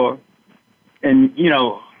cure, and, you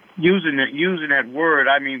know, using that word,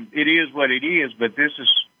 I mean, it is what it is, but this is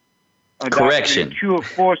a documented cure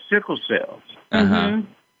for sickle cells. Uh-huh. Mm-hmm.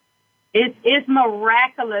 It's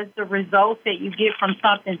miraculous, the results that you get from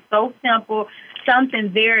something so simple, something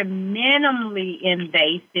very minimally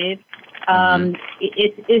invasive.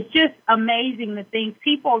 It's just amazing the things.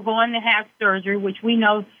 People are going to have surgery, which we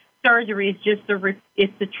know surgery is just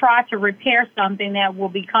to try to repair something that will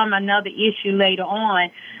become another issue later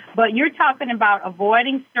on. But you're talking about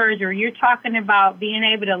avoiding surgery. You're talking about being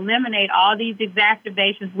able to eliminate all these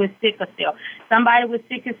exacerbations with sickle cell. Somebody with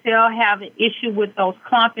sickle cell have an issue with those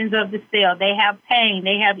clumpings of the cell. They have pain.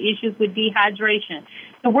 They have issues with dehydration.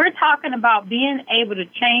 So we're talking about being able to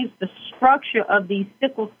change the structure of these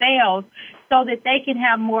sickle cells so that they can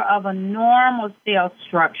have more of a normal cell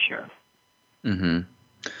structure. Mm-hmm.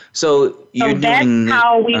 So that's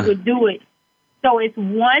how we would do it. So it's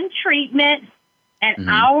one treatment, an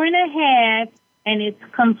hour and a half, and it's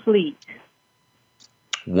complete.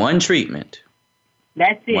 One treatment.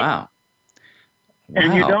 That's it. Wow.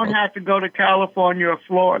 And you don't have to go to California or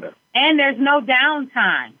Florida. And there's no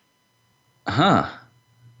downtime. Huh.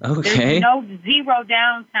 Okay. There's no zero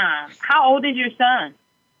downtime. How old is your son?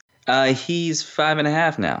 He's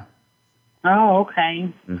 5.5 now. Oh,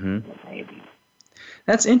 okay. Mm-hmm. Maybe.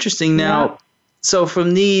 That's interesting. Now, so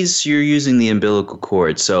from these, you're using the umbilical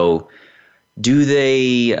cord. So do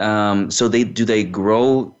they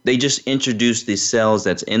grow? They just introduce the cells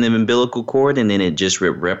that's in the umbilical cord, and then it just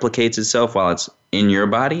replicates itself while it's in your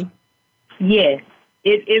body? Yes.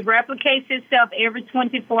 It replicates itself every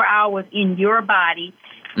 24 hours in your body.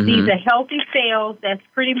 Mm-hmm. These are healthy cells that's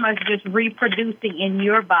pretty much just reproducing in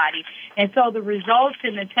your body. And so the results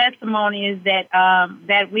and the testimony is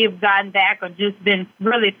that we have gotten back are just been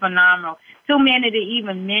really phenomenal. Too many to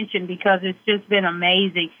even mention because it's just been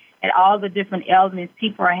amazing at all the different elements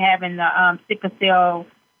people are having the sickle cell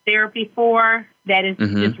therapy for that has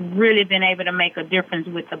just really been able to make a difference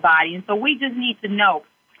with the body. And so we just need to know.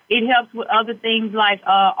 It helps with other things like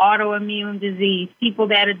autoimmune disease, people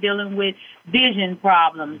that are dealing with vision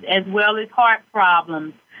problems, as well as heart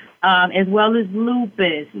problems, as well as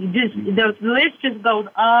lupus. The list just goes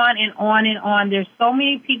on and on and on. There's so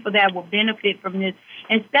many people that will benefit from this.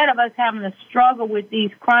 Instead of us having to struggle with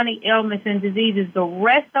these chronic ailments and diseases the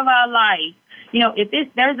rest of our life, you know, if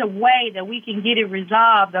there's a way that we can get it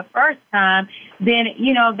resolved the first time, then,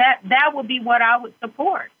 you know, that would be what I would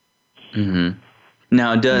support. Mm-hmm.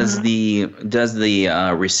 Now, does the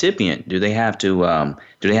recipient do they have to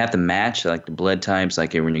match like the blood types?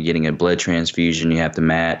 Like when you're getting a blood transfusion, you have to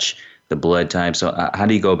match the blood type. So how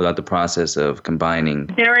do you go about the process of combining?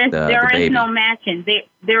 There is no matching.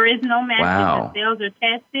 There is no matching. Wow. The cells are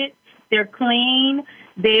tested. They're clean.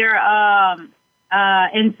 They're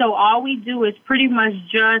and so all we do is pretty much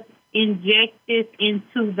just inject this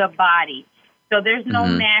into the body. So there's no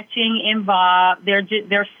matching involved.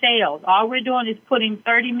 They're cells. All we're doing is putting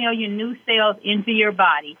 30 million new cells into your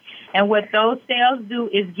body. And what those cells do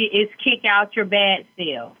is kick out your bad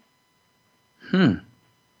cells.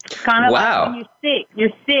 It's kind of like when you're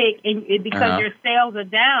sick and because your cells are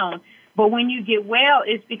down. But when you get well,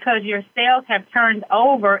 it's because your cells have turned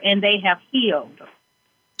over and they have healed.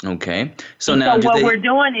 Okay. So and now so what we're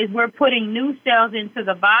doing is we're putting new cells into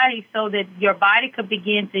the body so that your body could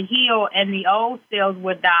begin to heal and the old cells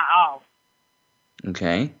would die off.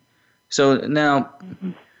 Okay. So now,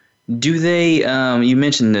 do they, you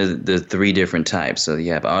mentioned the three different types. So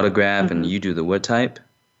you have autograft, and you do the what type?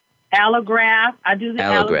 Allograft. I do the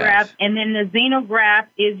allograft. And then the xenograft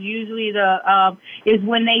is usually is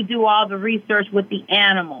when they do all the research with the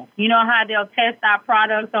animals. You know how they'll test our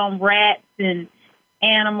products on rats and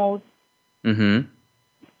animals? Mm-hmm.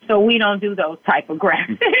 So we don't do those type of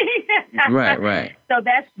grafts. Right. So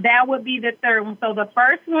that would be the third one. So the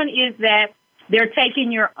first one is that they're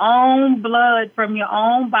taking your own blood from your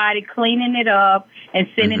own body, cleaning it up, and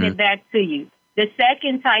sending it back to you. The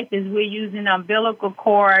second type is we're using umbilical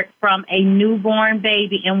cord from a newborn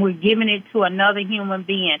baby, and we're giving it to another human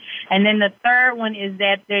being. And then the third one is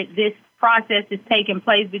that this process is taking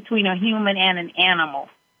place between a human and an animal.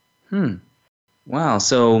 Wow.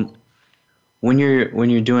 So when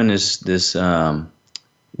you're doing this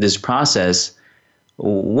process,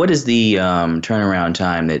 what is the turnaround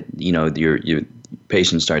time that your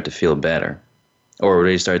patients start to feel better, or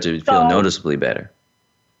they start to feel noticeably better?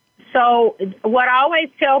 So what I always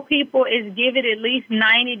tell people is give it at least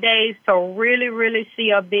 90 days to really, really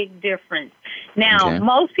see a big difference. Now,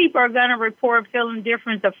 most people are going to report feeling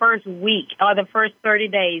different the first week or the first 30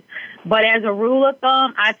 days. But as a rule of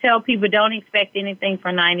thumb, I tell people don't expect anything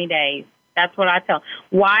for 90 days. That's what I tell them.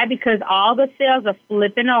 Why? Because all the cells are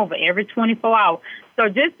flipping over every 24 hours. So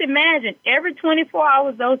just imagine every 24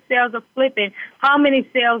 hours those cells are flipping. How many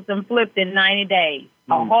cells have flipped in 90 days?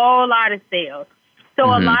 A whole lot of cells. So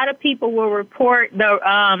a lot of people will report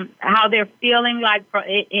how they're feeling like,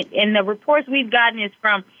 and the reports we've gotten is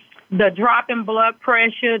from the drop in blood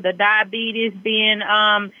pressure, the diabetes being,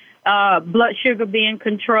 blood sugar being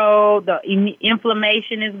controlled, the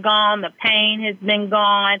inflammation is gone, the pain has been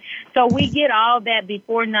gone. So we get all that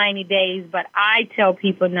before 90 days, but I tell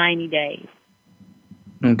people 90 days.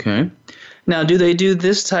 Okay. Now, do they do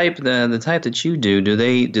this type, the type that you do? Do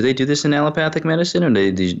they do this in allopathic medicine, or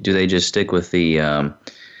do they just stick with the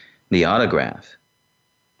autograft?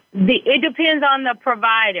 It depends on the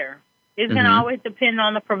provider. It's going to always depend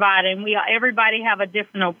on the provider, and everybody have a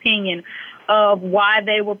different opinion of why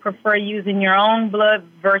they would prefer using your own blood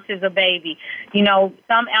versus a baby.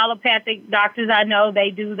 Some allopathic doctors I know,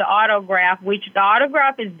 they do the autograft, which the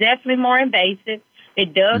autograft is definitely more invasive.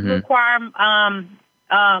 It does require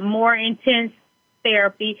more intense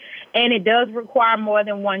therapy, and it does require more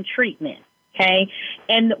than one treatment, okay?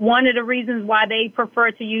 And one of the reasons why they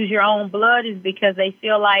prefer to use your own blood is because they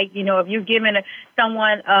feel like, if you're giving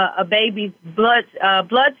someone a baby's blood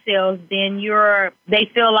cells, then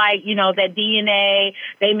they feel like, that DNA,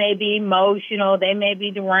 they may be emotional, they may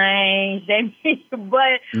be deranged,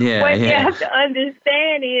 but what you have to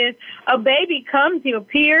understand is a baby comes here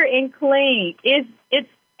pure and clean. It's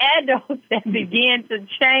adults that begin to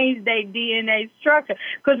change their DNA structure.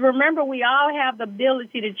 Because remember, we all have the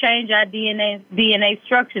ability to change our DNA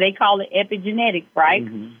structure. They call it epigenetics, right?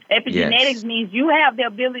 Epigenetics means you have the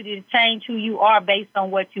ability to change who you are based on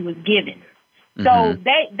what you was given. So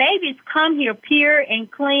babies come here pure and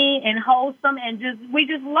clean and wholesome, and we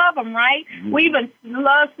just love them, right? We even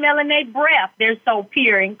love smelling their breath. They're so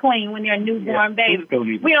pure and clean when they're a newborn baby.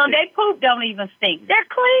 Their poop don't even stink. They're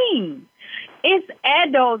clean. It's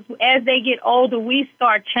adults, as they get older, we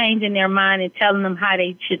start changing their mind and telling them how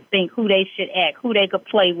they should think, who they should act, who they could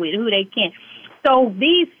play with, who they can't. So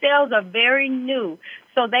these cells are very new.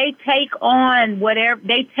 So they take on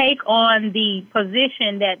the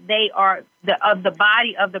position that they are of the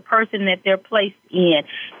body of the person that they're placed in.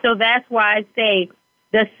 So that's why I say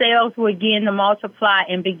the cells will begin to multiply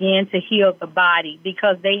and begin to heal the body,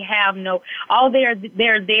 because they have all they're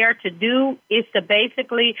there to do is to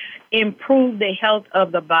basically improve the health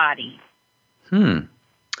of the body.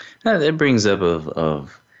 That brings up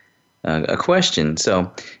a question.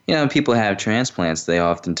 So, people have transplants. They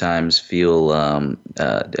oftentimes feel a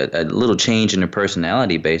little change in their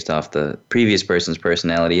personality based off the previous person's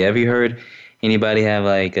personality. Have you heard anybody have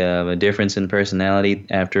a difference in personality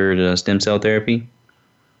after the stem cell therapy?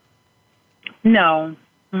 No.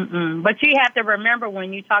 But you have to remember,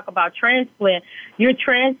 when you talk about transplant, you're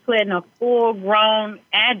transplanting a full-grown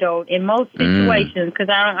adult in most situations, because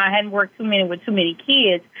I hadn't worked with too many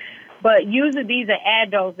kids. But usually these are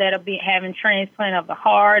adults that will be having transplant of the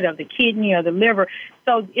heart, of the kidney, or the liver.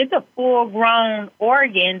 So it's a full-grown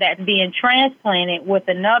organ that's being transplanted with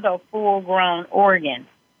another full-grown organ.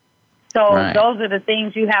 So those are the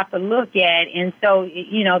things you have to look at. And so,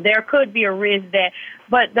 there could be a risk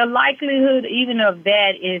but the likelihood even of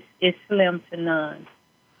that is slim to none.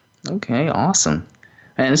 Okay, awesome.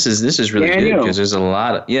 And this is really good because there's a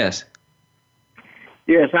lot of yes.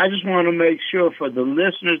 Yes, I just want to make sure for the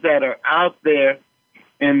listeners that are out there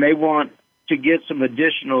and they want to get some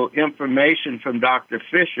additional information from Dr.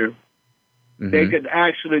 Fisher, they could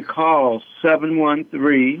actually call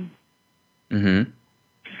 713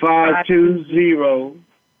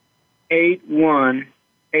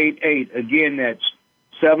 520-8188. Again, that's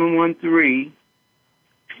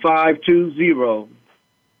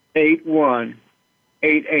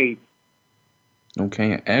 713-520-8188.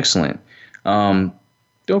 Okay, excellent.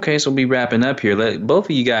 Okay, so we'll be wrapping up here. Let both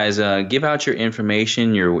of you guys give out your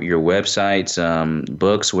information, your websites,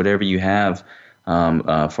 books, whatever you have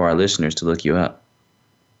for our listeners to look you up.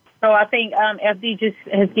 So I think FD just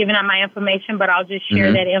has given out my information, but I'll just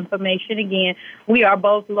share that information again. We are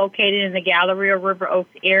both located in the Galleria River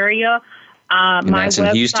Oaks area. My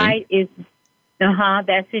website is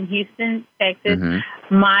that's in Houston, Texas.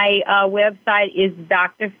 My website is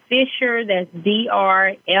Dr. Fisher, that's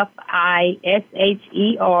DrFisher,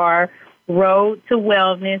 Road to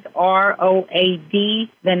Wellness, ROAD,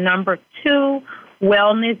 2,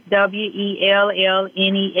 Wellness,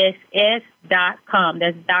 WELLNESS.com.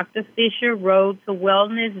 That's Dr. Fisher, Road to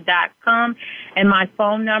Wellness.com. And my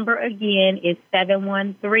phone number again is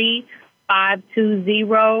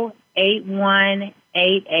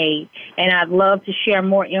 713-520-8188. And I'd love to share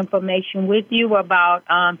more information with you about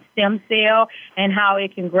stem cell and how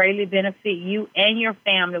it can greatly benefit you and your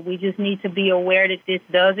family. We just need to be aware that this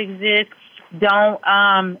does exist. Don't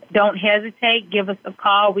hesitate. Give us a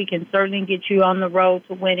call. We can certainly get you on the road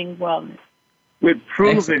to winning wellness. With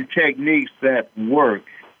proven techniques that work.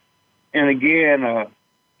 And again,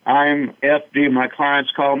 I'm FD. My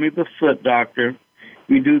clients call me the foot doctor.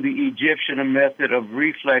 We do the Egyptian method of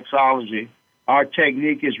reflexology. Our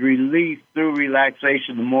technique is relief through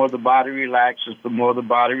relaxation. The more the body relaxes, the more the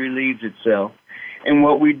body relieves itself. And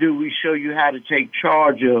what we do, we show you how to take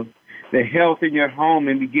charge of the health in your home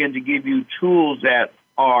and begin to give you tools that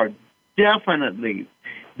are definitely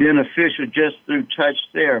beneficial just through touch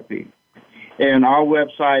therapy. And our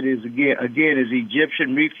website is, again, is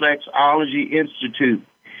Egyptian Reflexology Institute.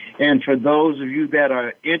 And for those of you that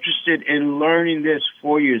are interested in learning this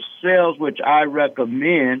for yourselves, which I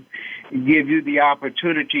recommend, give you the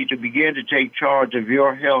opportunity to begin to take charge of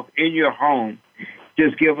your health in your home,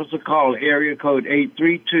 just give us a call, area code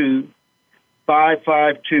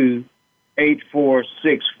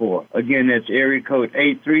 832-552-8464. Again, that's area code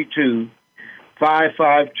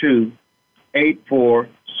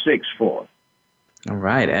 832-552-8464. All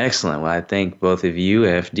right, excellent. Well, I thank both of you,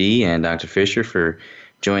 FD and Dr. Fisher, for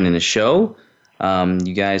joining the show.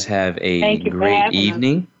 You guys have a great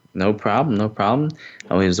evening. No problem.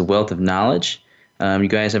 It was a wealth of knowledge. You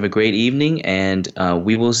guys have a great evening, and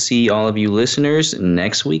we will see all of you listeners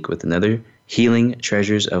next week with another Healing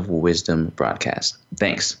Treasures of Wisdom broadcast.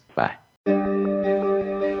 Thanks. Bye.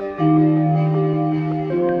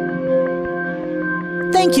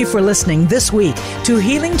 Thank you for listening this week to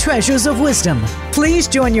Healing Treasures of Wisdom. Please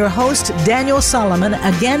join your host, Daniel Solomon,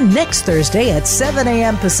 again next Thursday at 7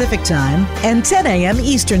 a.m. Pacific Time and 10 a.m.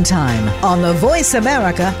 Eastern Time on the Voice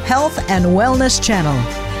America Health and Wellness Channel.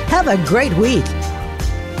 Have a great week.